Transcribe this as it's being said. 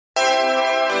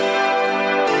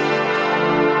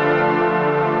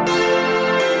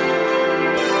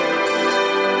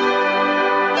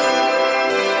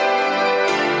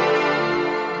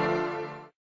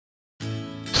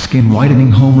Skin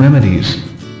Whitening Home Remedies.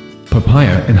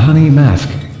 Papaya and Honey Mask.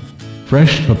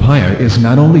 Fresh papaya is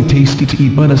not only tasty to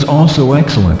eat but is also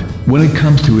excellent when it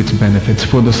comes to its benefits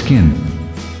for the skin.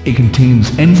 It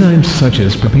contains enzymes such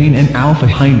as papain and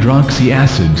alpha-hydroxy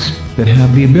acids that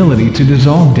have the ability to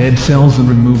dissolve dead cells and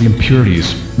remove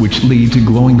impurities, which lead to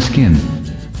glowing skin.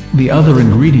 The other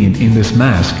ingredient in this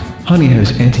mask, honey,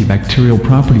 has antibacterial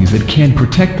properties that can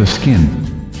protect the skin.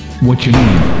 What you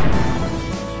need: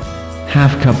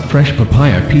 ½ cup fresh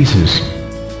papaya pieces,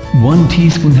 1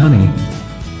 teaspoon honey.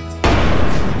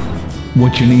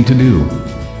 What you need to do: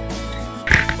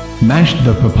 mash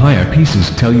the papaya pieces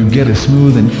till you get a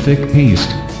smooth and thick paste.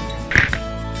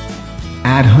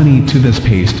 Add honey to this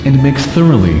paste and mix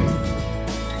thoroughly.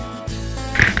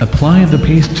 Apply the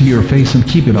paste to your face and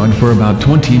keep it on for about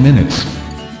 20 minutes.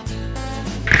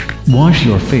 Wash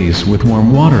your face with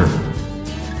warm water.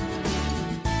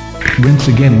 Rinse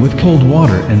again with cold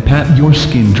water and pat your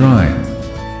skin dry.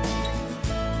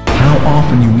 How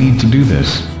often you need to do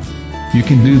this? You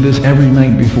can do this every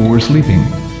night before sleeping.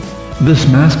 This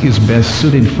mask is best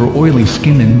suited for oily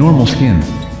skin and normal skin.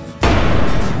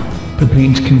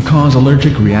 Papains can cause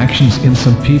allergic reactions in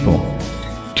some people.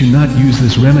 Do not use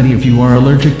this remedy if you are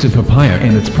allergic to papaya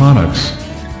and its products.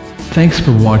 Thanks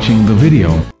for watching the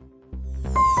video.